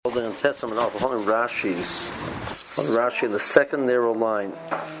Holding on Testament of holding Rashi in the second narrow line.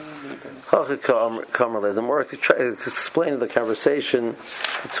 The more I could try to explain the conversation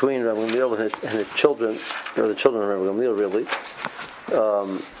between Rabbi Gamliel and his children, or the children of Rabbi Gamliel, really.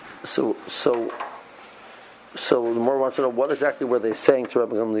 So the more wants to know what exactly were they saying to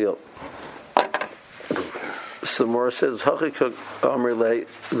Rabbi Gamliel. So the more says Hachikuk Amrle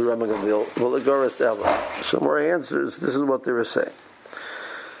the Rabbi Gamliel V'legaris Ella. So the more answers, this is what they were saying.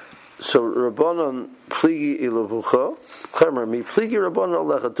 So Rabbanon pligi ilavucha, Klemer mi pligi Rabbanon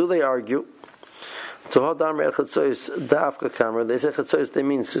alecha. Do they argue? To hadam echadzois dafka kamer. They say chadzois. They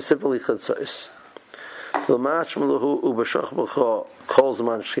mean specifically chadzois. To mashmalahu ubashach b'cha kol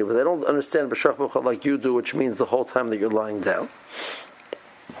zman shchiva. They don't understand b'shach b'cha like you do, which means the whole time that you're lying down.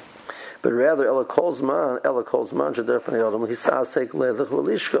 But rather ela kol zman shader pnei adam hisasek ledach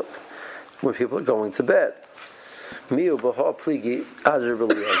v'lishkot. When people are going to bed. Miu b'ha pligi azer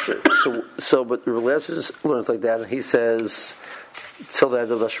v'liezer. But Eliezer learns like that, and he says till the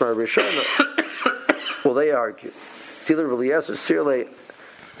end of the Shema Rishona. Well, they argue. Either Eliezer sirle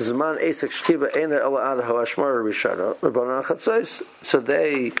zman esek shtiva einer ela ad ha'ashmar Rishona Rabbanan chatzos. So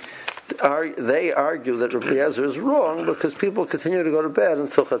they argue that Eliezer is wrong because people continue to go to bed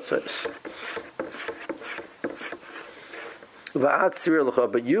until chatzos. Va'at sirle l'cha,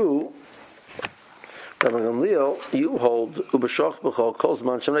 but you, Rabbi Gamliel, you hold ubashach b'chol kol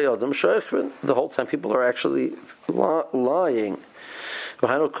zman shenei adam sheichrin. The whole time people are actually lying. If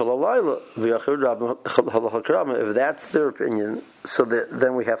that's their opinion, so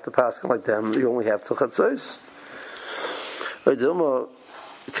then we have to pass like them. You only have to chatzos. They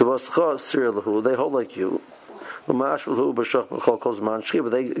hold like you. But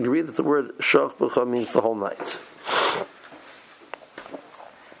they agree that the word shach b'cha means the whole night.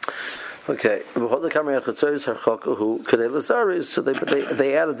 Okay, so they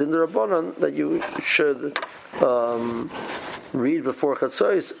added in the Rabbanon that you should read before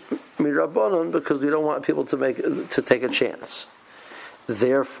Chatzois Mirabbanon because we don't want people to take a chance.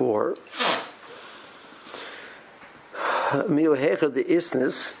 Therefore, Miohecha the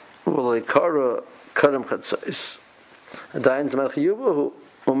Isnis will Kara Karam Chatzois. Dain Zman Chiyubahu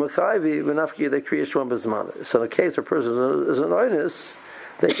Umachayvi V'nafki they create one bezman. So in a case where a person is an oinus,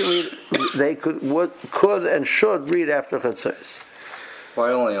 they can read. They could and should read after Chatzos.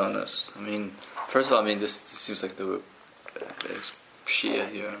 Why only on this? I mean, first of all, this seems like the Shia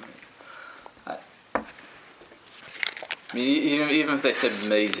here. I mean, even if they said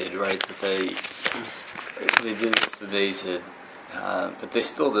Mazid, right? That they did the Mazid, but they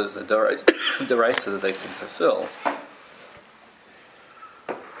still there's a deraisa that they can fulfill.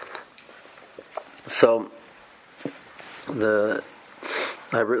 So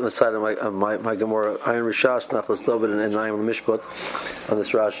I've written the side of my Gemara, Ayin Rishas, Nachlas David, and Naim Mishpat on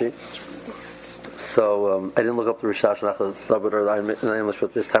this Rashi. So I didn't look up the Rishas, Nachlas David, or Naim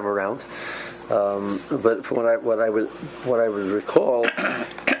Mishpat this time around. But from what I would recall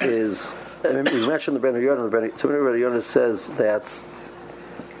is, we mentioned the Ben Yonah. The Ben Yonah says that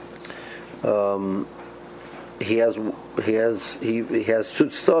he has two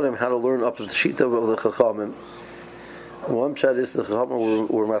studim how to learn up to the Shita of the Chachamim. One pshat is the Chachamim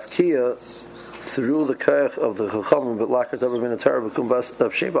were mafkiya through the koach of the Chachamim, but lakat over min atar b'kumbas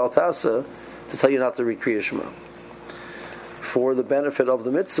of Sheba al Tasa to tell you not to read Kriya Shema for the benefit of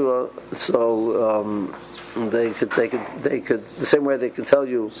the mitzvah. So they could the same way they can tell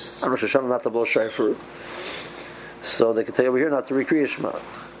you on Rosh Hashanah not to blow shofar, so they could tell you over here not to read Kriya Shema.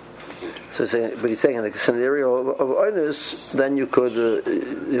 So he's saying in a scenario of oinus, then you could,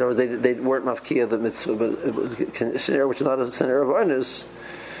 they weren't mafkiya the mitzvah, but a scenario which is not a scenario of oinus,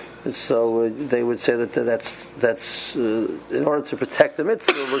 so they would say that's in order to protect the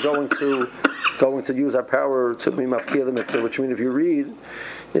mitzvah, we're going to use our power to be mafkiya the mitzvah, which means if you read,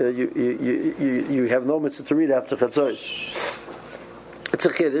 you have no mitzvah to read after chatzos. It's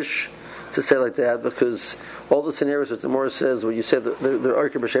a kiddush to say like that because all the scenarios that the Gemara says when you say the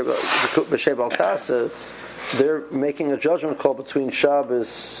Arker B'Sheb Al Tasa, they're making a judgment call between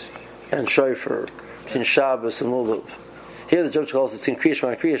Shabbos and Shofar, between Shabbos and Lulav. Here the judgment call is between Kriya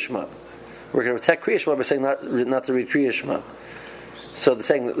Shema and Kriya Shema. We're going to protect Kriya Shema by saying not to read Kriya Shema. So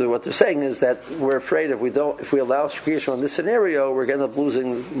what they're saying is that we're afraid if we allow Kriya Shema in this scenario, we're going to end up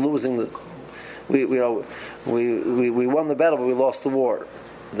losing the. We won the battle, but we lost the war.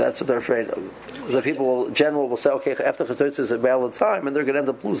 That's what they're afraid of. The people will say, okay, after Chatzos is a valid time, and they're going to end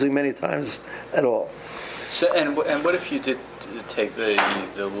up losing many times at all. So, and what if you did take the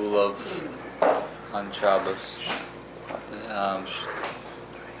lulav on Shabbos?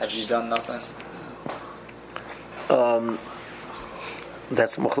 Have you done nothing?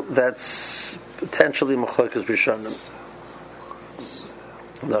 that's potentially Machlokes Rishonim.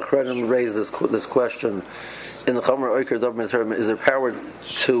 The Achronim raised this question in the Chomer Oiker Dov. Is there power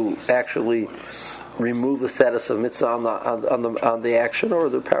to actually remove the status of mitzvah on the action, or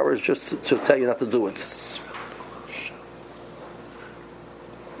the power is just to tell you not to do it?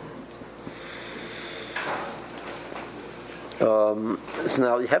 So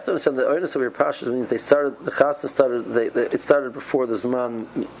now you have to understand the earnest of your pashas means the chasna started. It started before the zman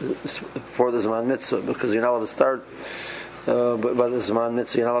mitzvah, because you're not allowed to start by the zman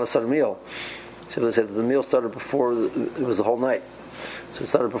mitzvah. You're not allowed to start a meal. So they said that the meal started before it was the whole night. So it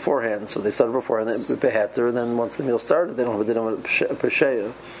started beforehand. So they started beforehand, and then once the meal started, they don't have a dinner with a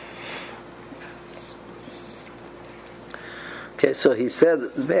pesheya. Okay, so he said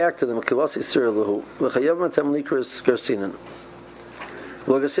back to them, "Kivasi sirluhu v'chayav matam likras garsinan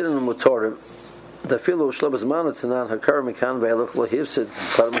v'garsinan mutorim the filu shlabas manatanan hakar mekan ve'elach lohivsid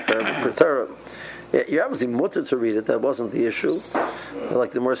kar mekar b'pertara." You're obviously mutter to read it. That wasn't the issue.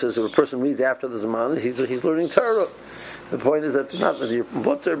 Like the Gemara says, if a person reads after the Zman, he's learning Torah. The point is that not that you're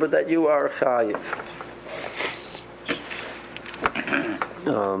mutter, but that you are chayiv.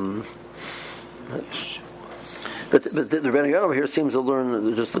 But the Rebbeinu Yonah over here seems to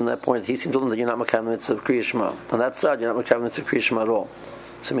learn, just on that point, he seems to learn that you're not Makam Mitzvah Kriya Shema. On that side, you're not Makam Mitzvah Kriya Shema at all.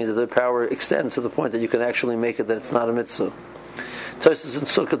 So it means that the power extends to the point that you can actually make it that it's not a mitzvah. Tosfos in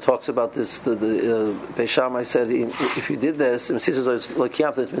Sukkah talks about this. The Beis Shammai said, if you did this, Tosfos says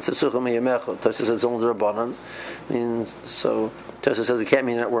it's only the Rabbanan. So Tosfos says it can't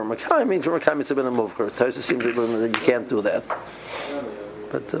mean that we're Makam. It means we're Makam Mitzvah Ben Amuvcher. Tosfos seems to learn that you can't do that.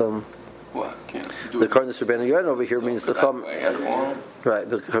 But the Karnas Rebbeinu Yonah over here means the Chum. Right,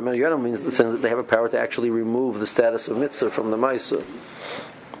 the Rebbeinu Yonah means that they have a power to actually remove the status of mitzvah from the Maisa.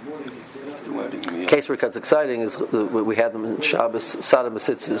 The case where it gets exciting is we had them in Shabbos Sadam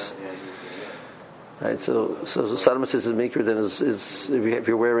B'Sitzis. Right, so Sadam B'Sitzis maker then is if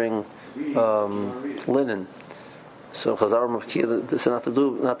you're wearing linen. So Chazar Mavkiya this not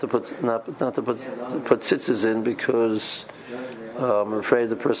to put tzitzis in because I'm afraid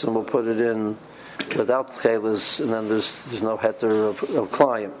the person will put it in without chelas, and then there's no heter of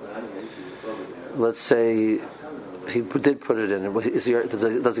klayim. Let's say he did put it in.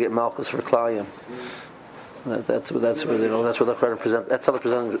 Does he get malchus for klayim? That's where they that's where the Chachamim present. That's how the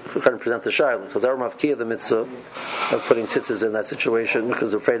Chachamim present the shayla. Because they're mafkiya the mitzvah of putting tzitzis in that situation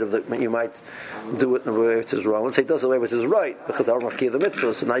because they're afraid of you might do it in a way which is wrong. Let's say it does the way which is right because they're mafkiya the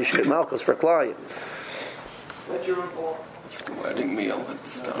mitzvah. So now you should get malchus for klayim. If the wedding meal had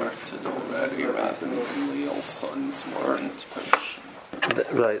started already, Rabbi Gamliel's sons weren't permission.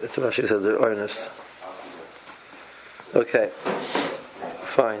 Right, that's what she said. They're earnest. Okay,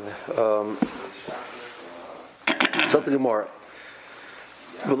 fine. Something more.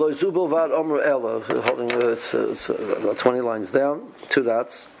 Below Zubal Vad Omer Ella, holding it's about 20 lines down, 2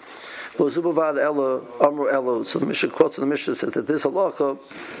 dots. Below Zubal Vad Ella Omer Ella. So the Mishnah quotes in the Mishnah says that this halacha.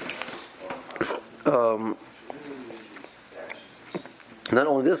 Not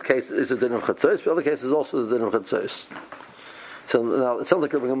only this case is a din of chatzos, but other cases also the din of chatzos. So now it sounds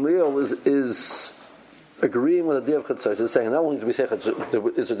like Rabbi Gamliel is agreeing with the din of chatzos. He's saying not only do we say there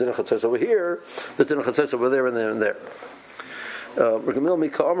is a din of chatzos over here, there's a din of chatzos over there and there and there. Rabbi Gamliel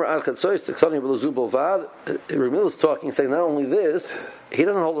mika omer al chatzos t'ksani v'lo zubal vad. Rabbi Gamliel is talking, saying not only this, he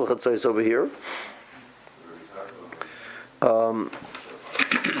doesn't hold the chatzos over here. Lo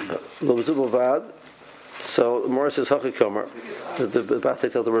zubal vad. So Morris says Hachikomer. The Bach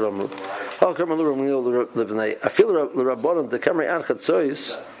takes out the word Amru. Hachikomer l'Ramil l'Bnei. I feel l'Rabbanon the Kamrei An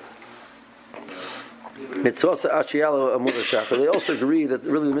Chatzois mitzvot Achiyalo Amud Shachar. They also agree that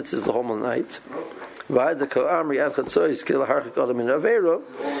really the mitzvah is the whole night. And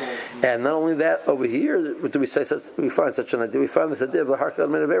not only that, over here, do we say such? We find such an idea. We find this idea of the harkat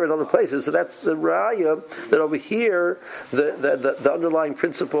min avera in other places. So that's the raya that over here, the underlying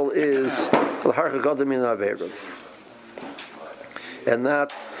principle is the harkat min avera, and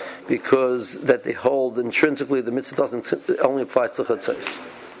not because that they hold intrinsically the mitzvah doesn't only applies to chatzos.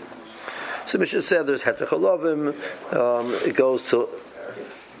 So Mishnah said there's hetechalovim. It goes to.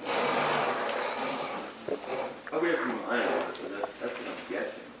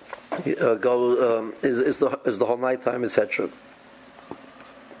 Is the whole night time, etc.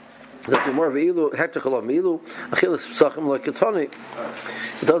 It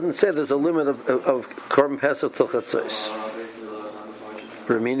doesn't say there's a limit of korban pesach till chatzos.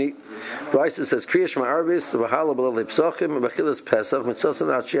 Ramini, Bryce says Kriya Shema Arbis v'hala b'lalei psachim v'chilas pesach mitzosan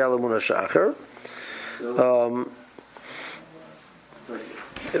achiyal amun hashachar.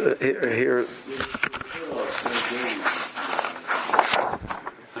 Here.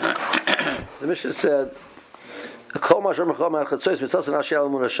 The Mishnah said,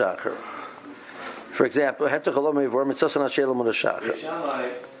 for example,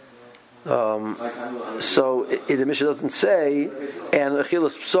 so the Mishnah doesn't say, and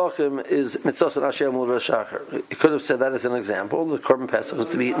Achilas Psachim is Mitzvah and Asher Mul Shachar. It could have said that as an example. The Korban Pesach is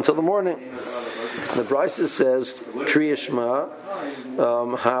to be eaten until the morning. And the Brachos says Kriya Shema,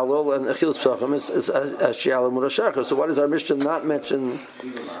 Halal, and Achilas Psachim is Asher Mul Shachar. So why does our Mishnah not mention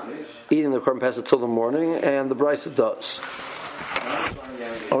eating the Korban Pesach till the morning, and the Brachos does?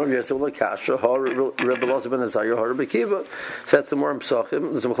 One of you said, "Well, Kasha, Rebbe Elazar ben Azariah, Rebbe Kiva." Said some more in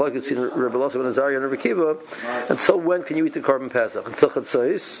Pesachim. There's a machlokes between Rebbe Elazar ben Azariah and Rebbe Kiva. Until when can you eat the Korban Pesach? Until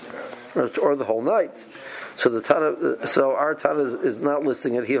Chatzos, or the whole night? So our Tana is not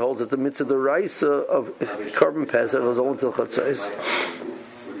listing it. He holds that the mitzvah deraisa of Korban Pesach is only until Chatzos,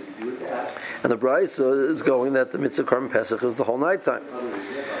 and the Brisa is going that the mitzvah Korban Pesach is the whole night time.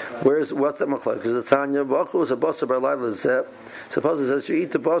 Whereas what's that machlokes? Because the Tanya Brachos is a basar by Laila Zeh. Suppose it says you eat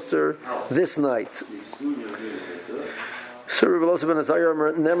the basar this night. So Rebbe Elazar ben Azariah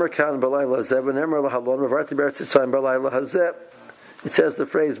nemer kan b'layla hazeh v'nemer lahalon v'varti beretz tzayim b'layla hazeh. It says the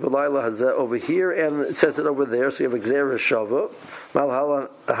phrase b'layla hazeh over here, and it says it over there. So you have gzeira shava mal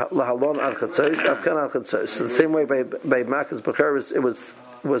lahalon al chatzos afkan al chatzos. So the same way by Makas B'cher it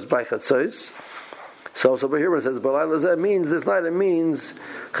was by chatzos. So over here when it says b'layla hazeh means this night, it means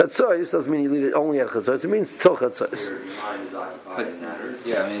chatzos. Doesn't mean you eat it only at chatzos. It means till chatzos.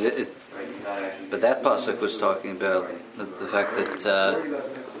 Yeah, I mean, but that pasuk was talking about the fact that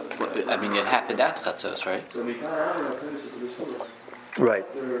it happened at Chatzos, right? Right.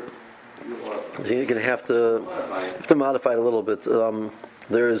 So you're going to have to modify it a little bit.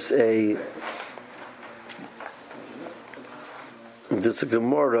 There's a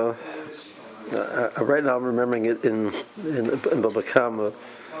Gemara. Right now, I'm remembering it in Baba Kama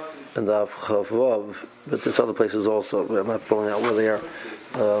and the Chavvav, but there's other places also. I'm not pulling out where they are.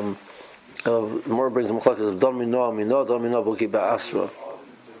 More brings the machlokes of Don Mino Buki Ba'asra.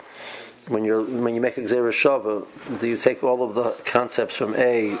 When you make a Gzeira Shava, do you take all of the concepts from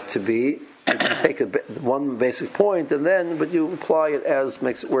A to B? You take one basic point, but you apply it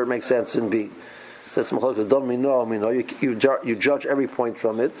where it makes sense in B. So that's the machlokes of Don Mino. You judge every point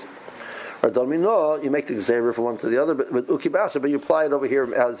from it. Or Don Mino, you make the Gzeira from one to the other, but Uki Ba'asra, but you apply it over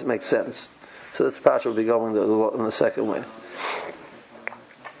here as it makes sense. So this parsha will be going in the second way.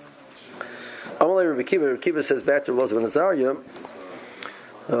 Amalei Rebbe Kiva says back to Elazar ben Azariah,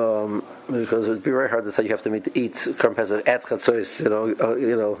 because it would be very hard to say you have to eat Korban Pesach at Chatzos.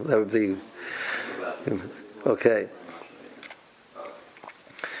 That would be okay.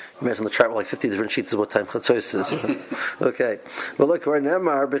 Imagine the chart with like 50 different sheets of what time Chatzos is. Okay, well look, right now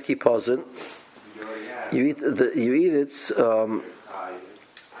B'chi Pozin, you eat it,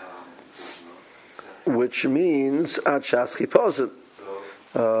 which means Ad Shaski Pozin.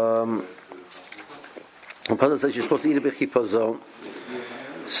 The Pasuk says you're supposed to eat a B'chi Pozon.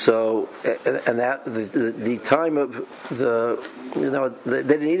 So, and that the time of they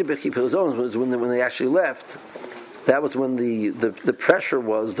didn't eat a B'chi Pozon was when they actually left. That was when the pressure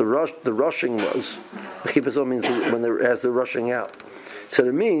was, the rushing was. B'chi Pozon means as they're rushing out. So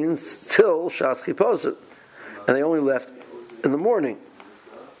it means till Shas Chipozon, and they only left in the morning.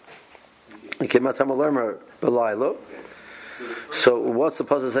 It came out Tamalerma B'laylo. So what's the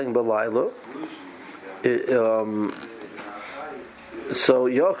Pasuk saying B'laylo? So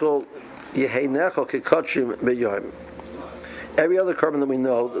Yochel Yehenecho Kekachim B'Yom. Every other korban that we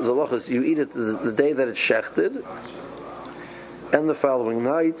know, the loch is you eat it the day that it's shechted, and the following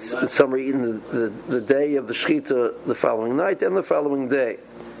night. Some are eating the day of the shechita the following night and the following day.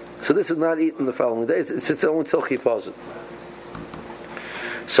 So this is not eaten the following day. It's only till chipazon.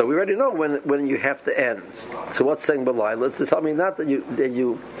 So we already know when you have to end. So what's saying b'layla? It's to tell me not that you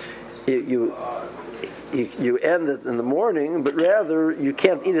end it in the morning, but rather you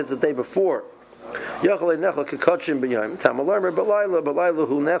can't eat it the day before. So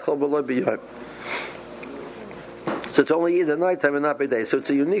it's only either nighttime and not by day. So it's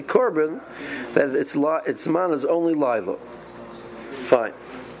a unique korban that its man is only laila. Fine.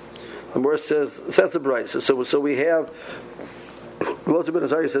 The verse says the brayso. So we have Elazar ben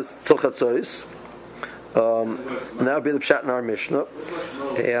Azariah says till chatzos. And that would be the pshat in our Mishnah,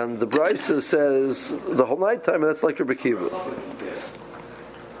 and the brayso says the whole night time, and that's like Rebbe Kiva.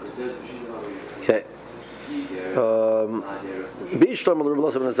 Okay. So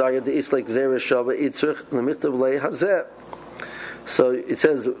it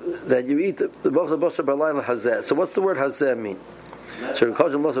says that you eat the basar b'layla hazeh. So what's the word hazeh mean? So in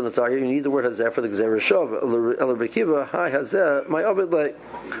Kajim Losan Natzar, you need the word hazeh for the Gzera Shov. El Bekiva, hi hazeh, my Ovid like,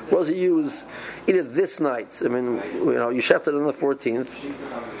 what does he use? Eat it this night. I mean, you shafted on the 14th,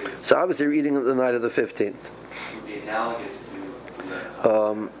 so obviously you're eating the night of the 15th.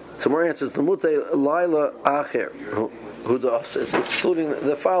 Some more answers. The Mutei Laila Acher, who does, it's excluding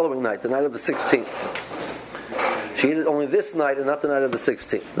the following night, the night of the 16th. She ate it only this night and not the night of the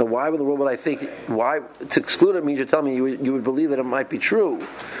 16th. Now, why in the world would I think? Why to exclude it means you're telling me you would believe that it might be true.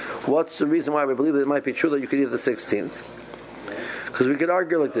 What's the reason why we believe that it might be true that you could eat the 16th? Because we could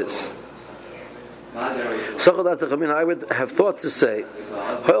argue like this. I would have thought to say,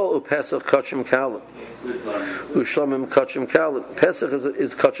 Pesach kachim kalim, ushlamim kachim kalim. Pesach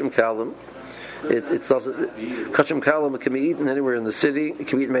is kachim kalim. It's also kachim kalim. It can be eaten anywhere in the city. It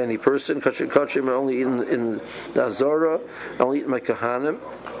can be eaten by any person. Kachim are only eaten in the Azara, only eaten by kahanim.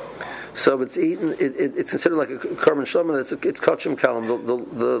 So it's eaten. It's considered like a karban shlomo. It's kachim kalim,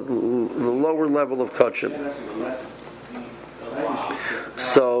 the lower level of kachim.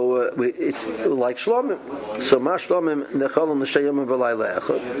 So it's like shlomim. So ma shlomim nechalim l'sheyomim v'layla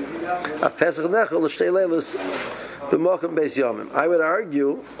echad. A pesach nechal l'shtei leilas b'mokum beis yomim. I would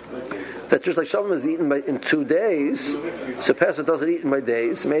argue that just like shlomim is eaten in 2 days, so pesach doesn't eat by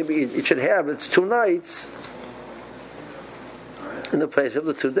days. Maybe it should have its 2 nights in the place of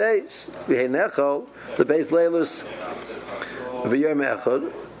the 2 days. V'hei nechal the beis leilas v'yom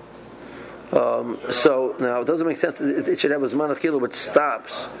echad. So now it doesn't make sense. It should have a zman achila which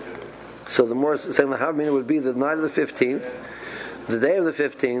stops. So the more saying the havmina would be the night of the 15th, the day of the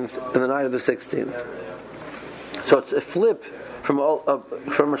 15th, and the night of the 16th. So it's a flip from a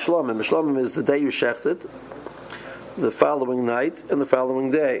shlomim. A shlomim is the day you shechted, the following night, and the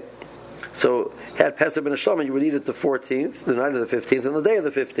following day. So had Pesach been a shlomim, you would eat it the 14th, the night of the 15th, and the day of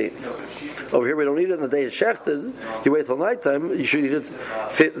the 15th. Over here we don't eat it on the day of shechted. You wait till nighttime. You should eat it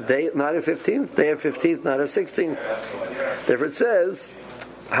night of 15th, day of 15th, night of 16th. Therefore it says,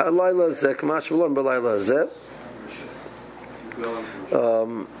 "Halayla zeh kamash v'lon b'layla zeh."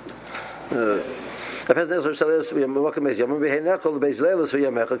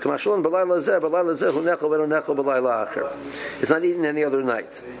 It's not eaten any other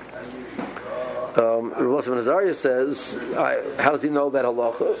night. Rav Azariah says, how does he know that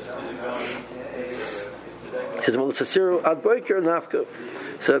halacha? He says, well, it's a siru ad boiker nafka.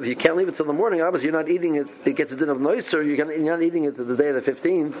 So if you can't leave it till the morning, obviously you're not eating it. It gets a din of noiser. You're not eating it to the day of the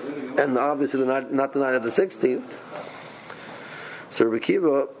 15th, and obviously not the night of the 16th. So Rabbi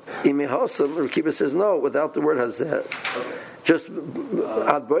Kiva, says no, without the word hazeh. Just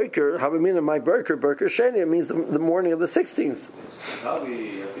ad boiker, havamina my boiker sheni. It means the morning of the 16th.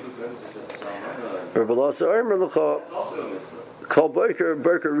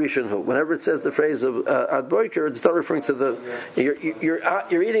 Whenever it says the phrase of ad boiker, it's not referring to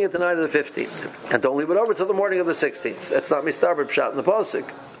you're eating it the night of the 15th, and don't leave it over till the morning of the 16th. That's not mistaber pshat in the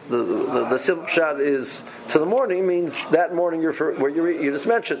pasuk. The simple pshat is to the morning means that morning where you just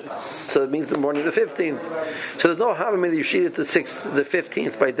mentioned. So it means the morning of the 15th. So there's no havamina that you eat it the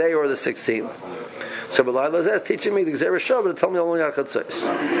 15th by day or the 16th. So B'layla is teaching me the Gzera Shov to tell me only Achatzos.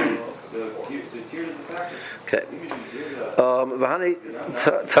 Okay. V'hani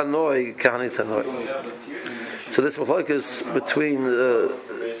tanoi kahani tanoi. So this machlokes is between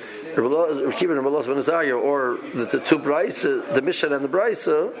Rav Kiva and Rav Azariah, or the two Brisa, the Mishnah and the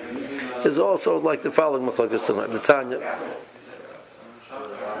Brisa, is also like the following machlokes tonight. The Tanya.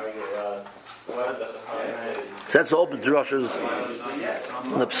 So that's all the drushes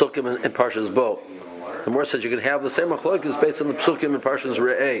and the psukim in Parshas Bo. The more says you can have the same machlokes based on the psukim in Parshas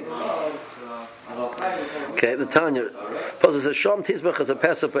Re'eh. Okay, the Tanya. Pasuk says Shom Tizbach as a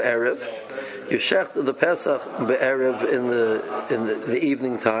Pesach be'erev. You shecht the Pesach be'erev in the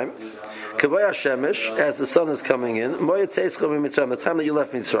evening time. Kavaya Shemesh, as the sun is coming in. Moed Tzeischem Mitzrayim, the time that you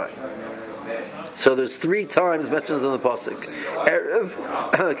left Mitzrayim. So there's 3 times mentioned in the pasuk: Erev,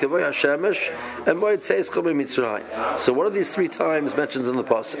 Kavaya Shemesh, and Moed Tzeischem Mitzrayim. So what are these 3 times mentioned in the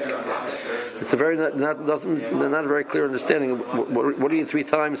pasuk? It's a very not a very clear understanding of what are you 3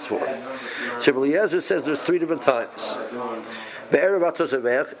 times for. So Eliezer says there's 3 different times. The Erev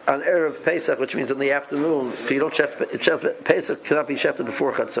Atosavech, on Erev Pesach, which means in the afternoon, so you don't Pesach cannot be shefted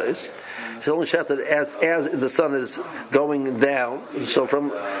before Chatzos. It's only shefted as the sun is going down. So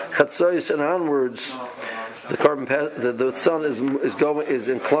from Chatzos and onwards, the sun is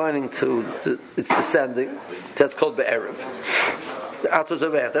inclining it's descending. That's called Be'erev. The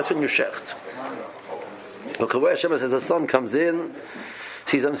Atosavech, that's when you shecht. But Kaveh Hashem says the sun comes in.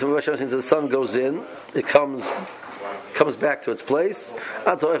 Sees the sun goes in, it comes back to its place.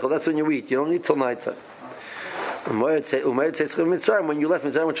 That's when you eat. You don't eat till nighttime. When you left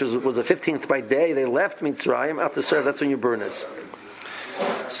Mitzrayim, which was the 15th by day, they left Mitzrayim after serve. That's when you burn it.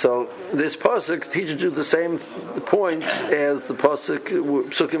 So this pasuk teaches you the same point as the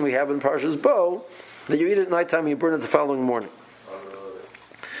psukim we have in Parshas Bo, that you eat it at nighttime and you burn it the following morning.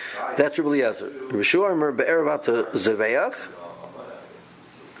 That's Rabbi Eliezer. Rishuamer be'erev to zeveach.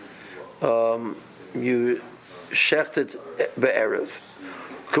 You shecht it be'erev.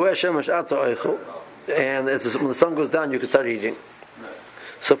 And when the sun goes down, you can start eating.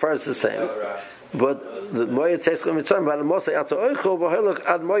 So far, it's the same. But the moyed says mitzrayim, but mosay ato oichol v'helach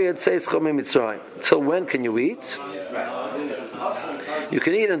ad moyed says mitzrayim. So when can you eat? You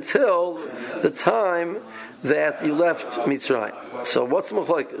can eat until the time that you left Mitzrayim. So what's the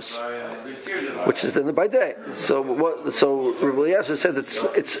machlokes? Which is then by day. So Rabbi Eliezer said that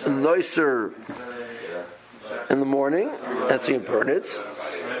it's nicer in the morning. That's when you burn it.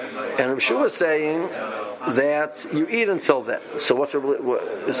 And Rabbi Shua is saying that you eat until then. So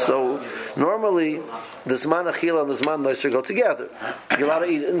so normally the Zman Achila and the Zman Noiser go together. You're allowed to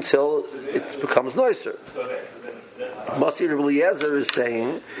eat until it becomes nicer. Masi Rabbi Eliezer is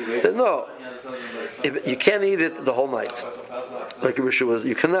saying that no, you can't eat it the whole night. Like Rabbi Shua,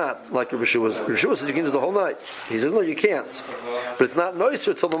 you cannot. Like Rabbi Shua says you can eat it the whole night. He says no, you can't. But it's not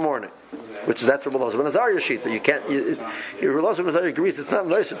nicer till the morning. Which is that's Rabbi Elazar ben Azariah shita. You can't. Rabbi Elazar ben Azariah agrees it's not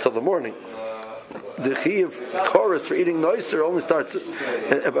nicer till the morning. The chi of chorus for eating nicer only starts by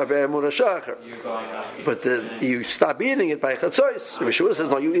Emunah Shachar. But you stop eating it by Chatzos. Rabbi Shua says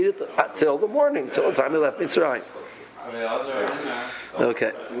no, you eat it till the morning, till the time they left Mitzrayim.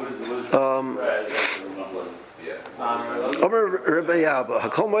 Okay. Over Rabbi Abba,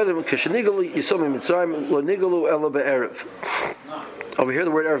 Hakol Moedim Kishanigalu Yisomi Mitzrayim Lo Nigalu Ela Be'erev. Over here,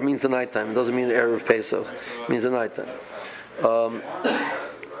 the word Erev means the nighttime. It doesn't mean Erev Pesach. It means the nighttime.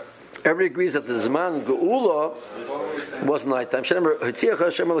 Everybody agrees that the Zman Geula was nighttime. The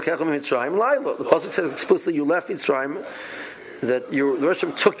pasuk says explicitly, you left Mitzrayim, that the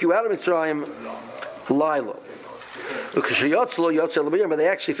Roshim took you out of Mitzrayim, Laila. But they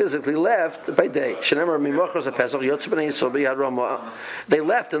actually physically left by day. They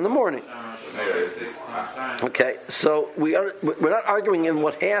left in the morning. Okay, so we're not arguing in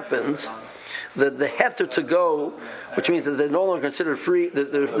what happens. The heter to go, which means that they're no longer considered free.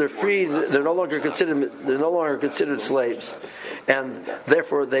 They're free. They're no longer considered slaves, and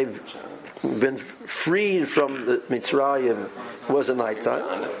therefore they've been freed from the Mitzrayim. Was a nighttime.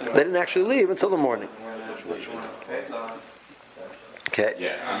 They didn't actually leave until the morning. Okay,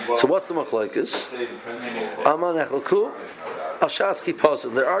 so what's the machlokes? Aman echelku ashas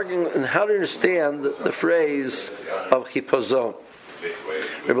chipazon. They're arguing on how to understand the phrase of chipazon.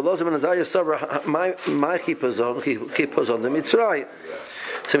 Rabbi Elazar ben Azariah said, "My chipazon, the Mitzrayim."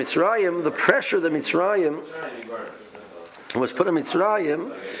 So Mitzrayim, the pressure that Mitzrayim was put on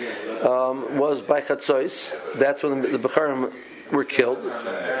Mitzrayim was by Chatzos. That's when the Becharim were killed.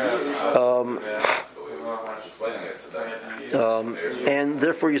 And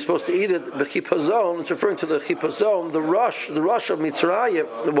therefore you're supposed to eat it. The chipazon, it's referring to the chipazon, the rush of Mitzrayim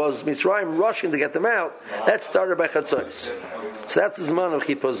was Mitzrayim rushing to get them out. That started by Chatzos. So that's the zman of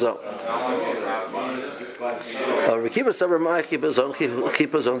chipazon. Rekiva saber my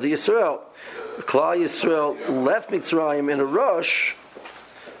chipazon the Yisrael. Klal Yisrael left Mitzrayim in a rush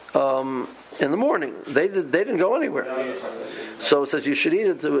in the morning. They didn't go anywhere. So it says you should eat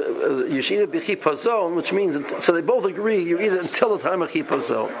it b'chipazon, which means so they both agree you eat it until the time of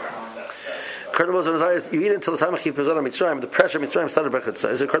chipazon. You eat it until the time of chipazon on Mitzrayim. The pressure of Mitzrayim started by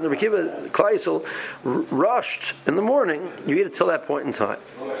Chatzos. So according to Rekiva, Klal Yisrael rushed in the morning. You eat it till that point in time.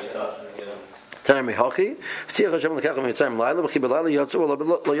 Time mihalchi. Tziyach Hashem lekach Mitzrayim laila b'chi b'laila yotzu lo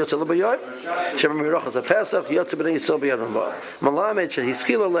yotzu lo b'yoyim. Shem mirachas haPesach yotzu b'nei Yisrael b'yadam ba. Malamed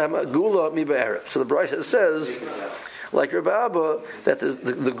shehiskila lehem gula mi be'erev. So the Brachos says, like Rabbi Abba, that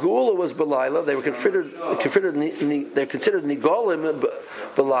the gula was b'laila. They were considered nigolim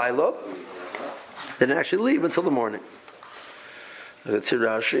b'laila. They didn't actually leave until the morning. Let's see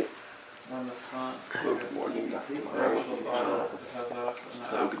Rashi.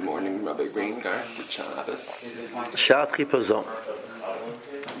 Good morning, Rabbi Greengar. Good Shabbos. Shat chipazon.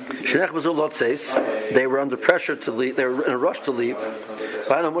 Shnech b'zul lot says they were under pressure to leave. They were in a rush to leave.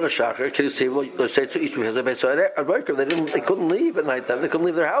 They couldn't leave at night time. They couldn't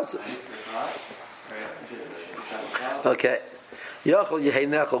leave their houses. Okay. So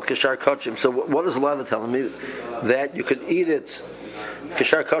what is Allah telling me? That you could eat it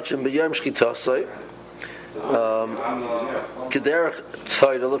kishar kachim b'yom shchitasai. Kederach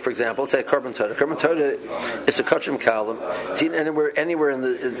Torah, for example, let's say a carbon Torah. Carbon Torah is a kachim kalim. It's eaten anywhere in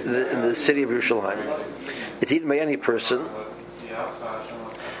the city of Yerushalayim. It's eaten by any person,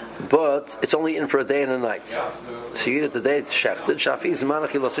 but it's only eaten for a day and a night. So you eat it the day it's shechted. Shafi's manach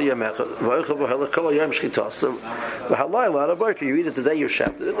ilasa yamechad. V'oichav v'helach kol hayom shchitas. V'halayla the you eat it the day you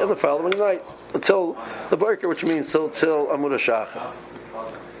shechted it, and the following night until the boker, which means till Amud HaShachar.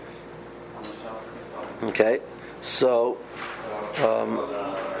 Okay, so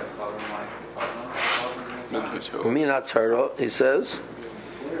Minat Torah, he says,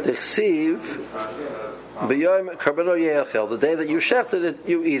 Dechsiv b'yom karbano ye'achel. The day that you shechted it,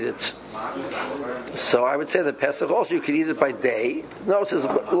 you eat it. So I would say that Pesach also you can eat it by day. No, it says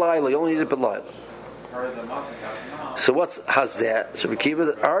Laila. You only eat it by Laila. So what's Hazeh? So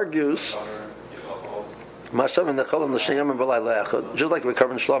Rekiva argues, Masham and Nechol and L'Shnei Yom and B'Laila Echad, just like we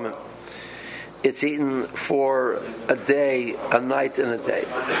covered in Shlomim. It's eaten for a day, a night, and a day.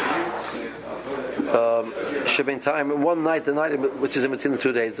 Shabin time, one night, the night which is in between the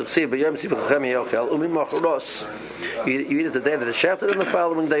 2 days. You eat it the day that it's shafted, and the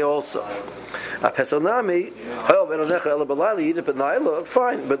following day also. You eat it but naila,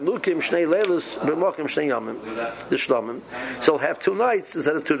 fine. But lukim shnei leilos, b'mokim shnei yamim, the shlomim. So it'll have 2 nights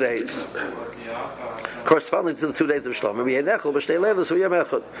instead of 2 days, corresponding to the 2 days of shlomim. We had echol b'shnei leilos, we have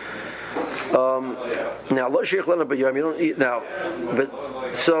echol. Now, lo sheich lana b'yom, you don't eat now, but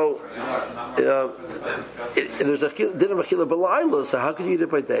so there's a din of achila b'layla. So how can you eat it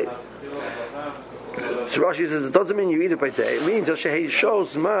by day? So Rashi says it doesn't mean you eat it by day. It means that she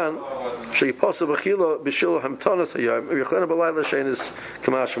shows man she possible achila b'shil hamtanas hayom yichlana b'layla she'nis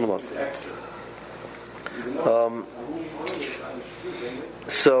kamash malon.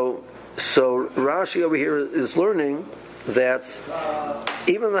 So Rashi over here is learning that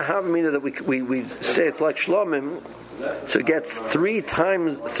even the Havamina that we say it's like Shlomim, so it gets 3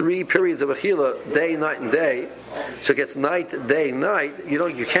 periods of Achila, day, night, and day. So it gets night, day, night.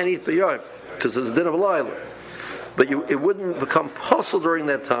 You can't eat b'yom because it's a din of Laila, but it wouldn't become possible during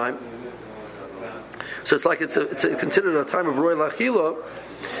that time. So it's like it's considered a time of royal Achila.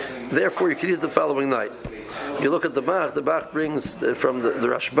 Therefore, you can eat the following night. You look at the Bach brings from the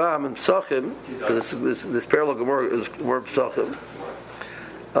Rashbam and Psachim, because this parallel Gemara is more Psachim,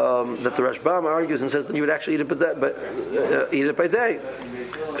 that the Rashbam argues and says that you would actually eat it by day,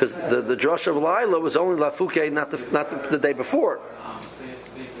 because the Josh of Laila was only Lafuke, not the day before.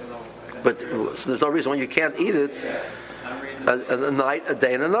 But so there's no reason why you can't eat it a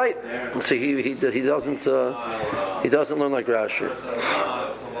day and a night. And so he doesn't learn like Rashi.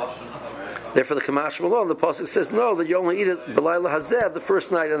 Therefore, the Kamash Malon, the pasuk says no, that you only eat it b'layla hazeh the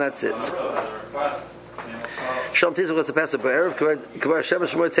first night, and that's it. Shom tizuk got to pass it b'erev kvar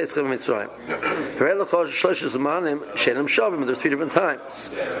shemesh moed tzeitzchem mitzrayim. Harei lechol shlosh zmanim shenem shavim. There's 3 different times.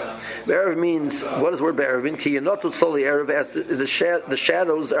 B'erev means, what does the word b'erev mean? Ki yenotu slowly erev, as the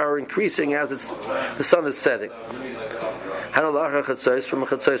shadows are increasing as the sun is setting. Hanalach chatzos from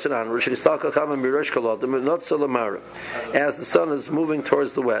chatzos and onward. Shenistal kacham and mirosh kolodim not solamara, as the sun is moving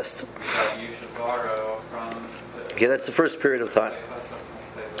towards the west. Okay, that's the first period of time.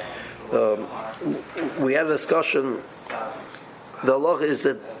 We had a discussion. The halacha is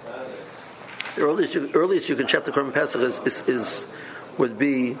that the earliest you can check the Korban Pesach would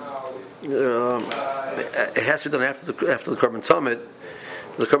be it has to be done after the Korban Tamid.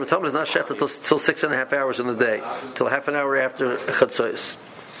 The Korban Tamid is not shechted till 6.5 hours in the day, till half an hour after Chatzos.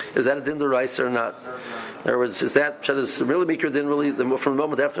 Is that a din d'oraisa or not? In other words, is that really mikra din really from the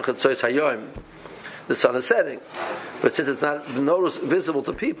moment after Chatzos Hayom, the sun is setting? But since it's not visible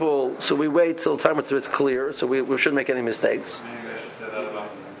to people, so we wait till the time until it's clear, so we shouldn't make any mistakes.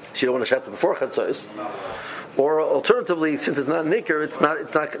 So you don't want to shech before Chatzos. Or alternatively, since it's not nikr, it's not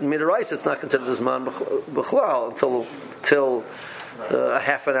midoraisa, it's not considered as man b'chlal until a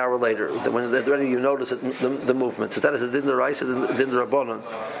half an hour later, when already you notice the movement. So that is a din d'oraisa, a din d'rabbanan.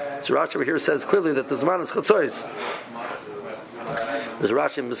 So Rashi over here says clearly that the zman is chatzos. There's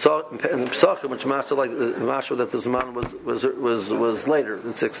Rashi in the Pesachim, which master like the masha that the zman was later,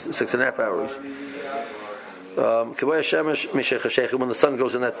 in 6.5 hours. When the sun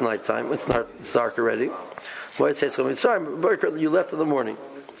goes in, that's nighttime. It's dark already. You left in the morning.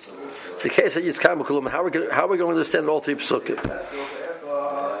 It's the case that how are we going to understand all 3 psukim?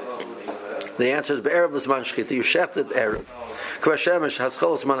 The answer is be'erev l'zman shchita. You shechted erev.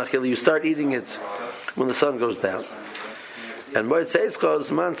 You start eating it when the sun goes down. And moed tzeitzcha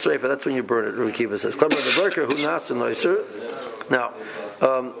zman sreifa. That's when you burn it. Rabbi Kiva says. Now,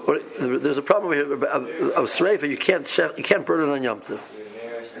 there's a problem here of sreifa. You can't burn it on Yom Tov.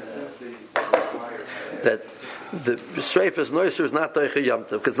 That the sreifas noiser is not doicha Yom Tov,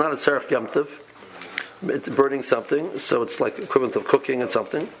 because it's not a tzarech Yom Tov. It's burning something, so it's like equivalent of cooking and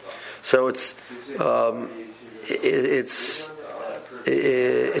something. So it's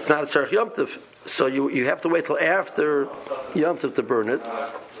not a tzarich Yom Tov. So you have to wait till after Yom Tov to burn it.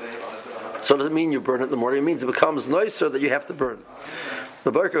 So it doesn't mean you burn it in the morning. It means it becomes nicer that you have to burn it.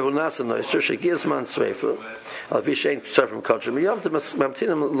 The barker who nasa nicer shegizman sreifa al vishain from culture. But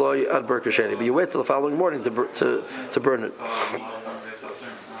you wait till the following morning to burn it.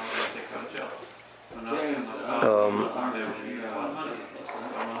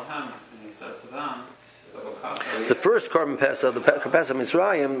 The first Korban Pesach, the Korban Pesach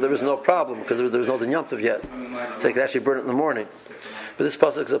Mitzrayim, there was no problem because there was no Yom Tov yet, so you could actually burn it in the morning. But this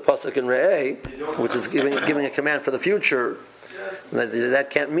pasuk is a pasuk in Re'eh, which is giving a command for the future. That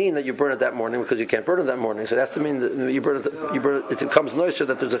can't mean that you burn it that morning because you can't burn it that morning. So it has to mean that you burn it. It becomes nicer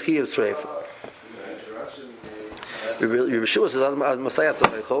that there's a chiyuv sreif. Yeshua says, "Masayat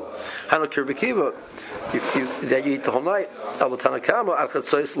to'eichol hanukir b'kiva." That you eat the whole night. Al Tanakama al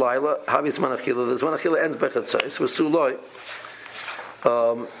chatzos laila havis manachila. There's manachila ends by chatzos with suloi,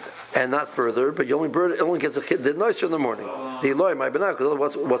 and not further. But you only burn. It only gets a the nicer in the morning. The eloi my benakol.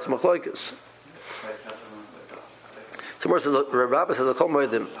 What's machlokes? So more says Rabbi says a kol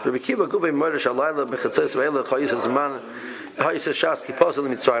moedim. Rabbi Kiva guvei moeder shalayla bechatzos ve'ela chayis zman. Chayis shas chipazon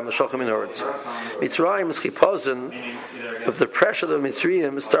Mitzrayim l'shochem in ords. Mitzrayim is chipazon. If the pressure of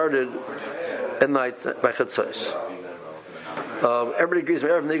Mitzrayim started at night by chatzos. Everybody agrees. They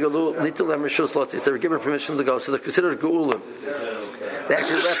were given permission to go, so they're considered geulim. They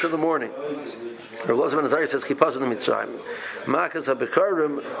actually left in the morning. Rav Elazar ben Azariah says chipazon Mitzrayim. Makas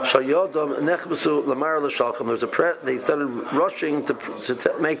habekarim shayodam nechbesu lamar l'shalchem. There was they started rushing to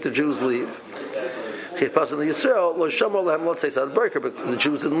make the Jews leave. Chipazon Yisrael lo shamo lehem lo tzeis ad breaker, but the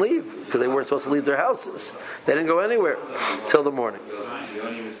Jews didn't leave because they weren't supposed to leave their houses. They didn't go anywhere till the morning.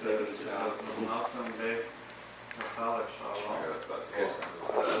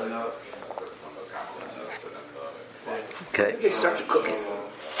 Okay. They start to cook it.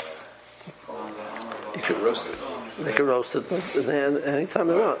 You could roast it. They can roast it anytime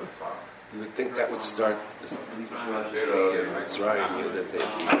they want. You would think that would start it's right, that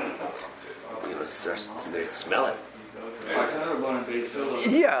they smell it.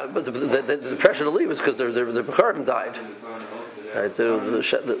 Yeah, but the pressure to leave is because their Bechordim died. Right? The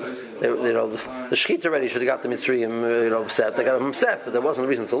Shechita already should have got the Mitzrayim upset. They got them upset, but there wasn't a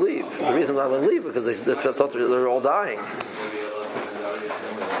reason to leave. The reason not to leave because they thought they were all dying.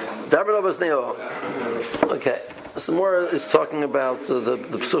 Okay, some more is talking about the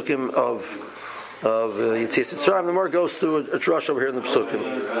psukim of Yetzias Mitzrayim. The more goes through a drush over here in the psukim.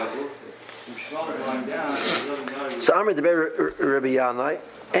 So Amri Debei Rabbi Yanai,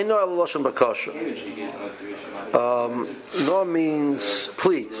 Eno El Loshen Bakasha. No means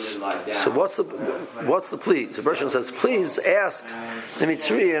please. So what's the please? The version says, please ask the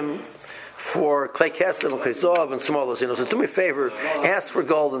Mitzrayim for clay kesem and chayzav and smaller. So do me a favor, ask for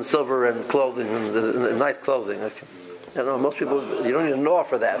gold and silver and clothing and nice clothing. I don't know, most people, you don't even know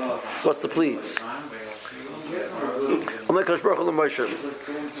for that. What's the please? I'm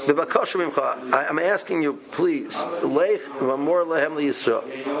asking you, please, go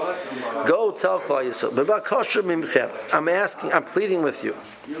tell Klal Yisrael. I'm pleading with you.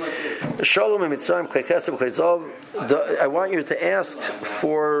 I want you to ask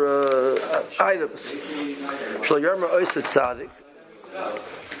for items.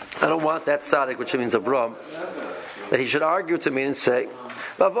 I don't want that tzaddik, which means Avram, that he should argue to me and say,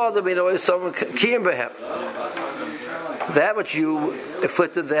 that which you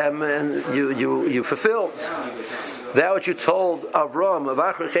afflicted them and you fulfilled. That which you told Avram,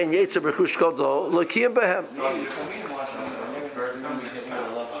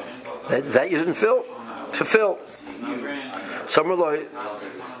 that you didn't fulfill.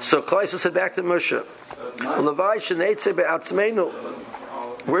 So Klal said back to Moshe,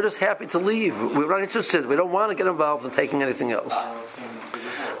 we're just happy to leave. We're not interested. We don't want to get involved in taking anything else.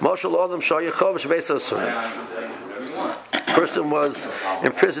 Person was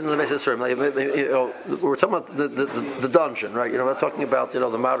imprisoned in the Beis Yisrael. We're talking about the dungeon, right? We're not talking about the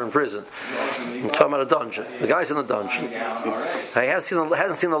modern prison. We're talking about a dungeon. The guy's in the dungeon. He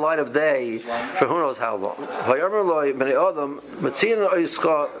hasn't seen the light of day for who knows how long.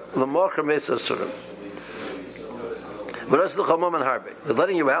 They're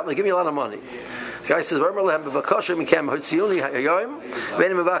letting you out. They give you a lot of money. The guy says, forget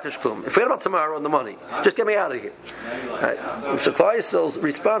about tomorrow and the money. Just get me out of here. Right. So Klal Yisrael's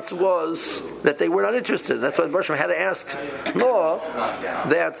response was that they were not interested. That's why the Bershom had to ask Noah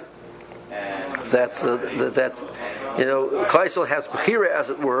that Klal Yisrael has bechira, as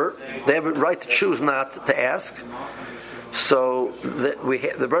it were. They have a right to choose not to ask. So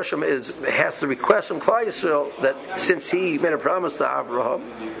the Rosh has to request from Klal Yisrael that since he made a promise to Avraham,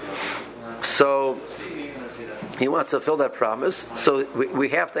 so he wants to fulfill that promise. So we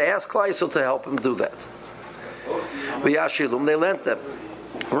have to ask Klal Yisrael to help him do that. V'yashilum, they lent them.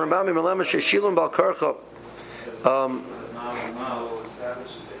 Rambam Melamed sheshilum bal karcha.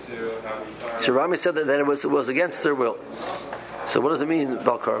 So Rami said that it was against their will. So what does it mean,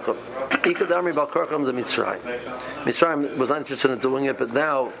 Bal Karcham? Ikadamri Bal Karcham the Mitzrayim. Mitzrayim was not interested in doing it, but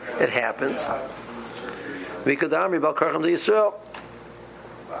now it happened. Ikadamri Bal Karcham the Yisrael.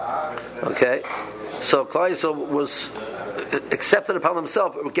 Okay, so Klal Yisrael was accepted upon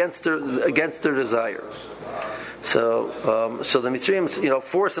themselves against their desire. So the Mitzrayim,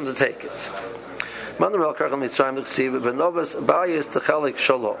 forced them to take it. Man Bal Karcham Mitzrayim to see v'novas bayis techalik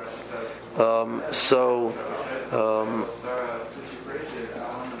shalom.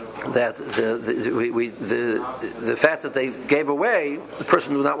 That the fact that they gave away, the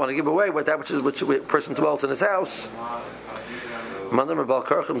person did not want to give away what that which person dwells in his house. Mandam Bal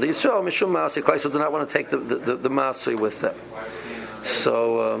Karcham the Yisrael Mishum Masi Klal Yisrael did not want to take the Masi with them.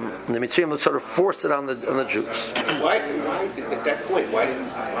 So the Mitzrayim sort of forced it on the Jews. Why at that point? Why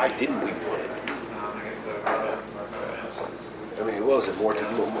didn't we want it? I mean, was it more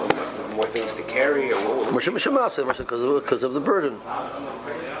things to carry, or what was it? Because of the burden.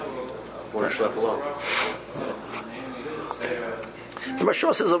 More to schlep along. The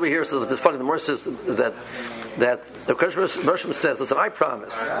Mashal says over here, so that it's funny. The Mor says that the Bershom says, "Listen, I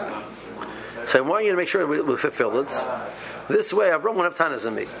promised, so I want you to make sure we fulfill it. This way, Avram won't have tanas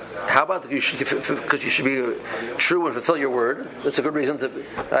in me. How about because you should be true and fulfill your word? That's a good reason to,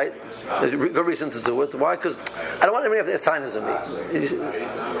 right? A good reason to do it. Why? Because I don't want anybody to have tanas in me." He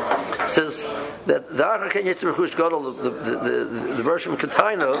says that the Bershom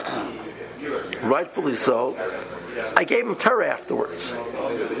Kataina, rightfully so, I gave him Torah afterwards.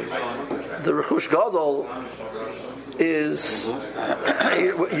 The Rechush Gadol is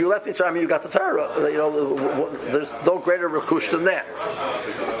you left me, so I mean you got the Torah. There's no greater rechush than that.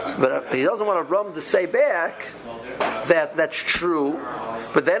 But he doesn't want Avram to say back that that's true.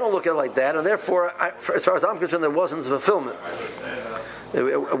 But they don't look at it like that, and therefore, as far as I'm concerned, there wasn't fulfillment.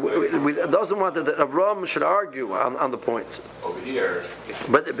 It doesn't want that Avram should argue on the point. Over here,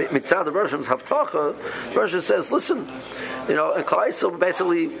 but mitzad the Roshim's Havtacha, Roshim says, listen, and Klal Yisrael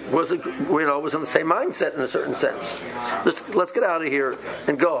basically was in the same mindset in a certain sense. Let's get out of here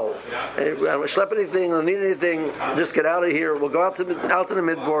and go. I don't schlep anything, I don't need anything. Just get out of here. We'll go out to the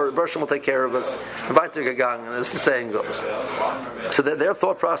midbar. Roshim will take care of us. Weiter gegangen, as the saying goes. So their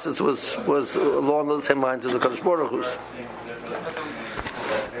thought process was along the same lines as the Kadosh Baruch Hu's.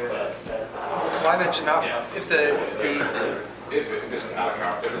 Why mention Avraham? If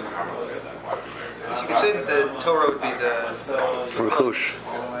you could say that the Torah would be the Rechush,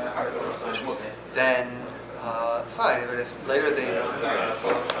 then fine. But if later they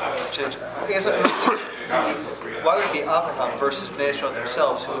change, I guess why would it be Avraham versus Bnei Yisrael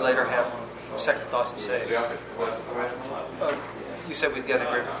themselves, who later have second thoughts and say, "You said we'd get a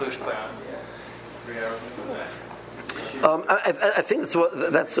great Rechush, but." I think that's what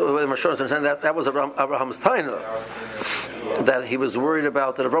Mashon is saying. That was Abraham's taina, that he was worried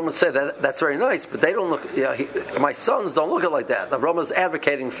about. That Abraham would say that's very nice, but they don't look. My sons don't look at it like that. Abraham is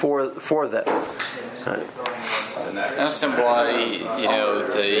advocating for that. Right. I understand why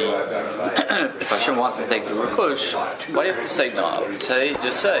if Hashem wants to take the rechush, why do you have to say no?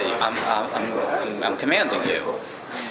 Just say I'm commanding you.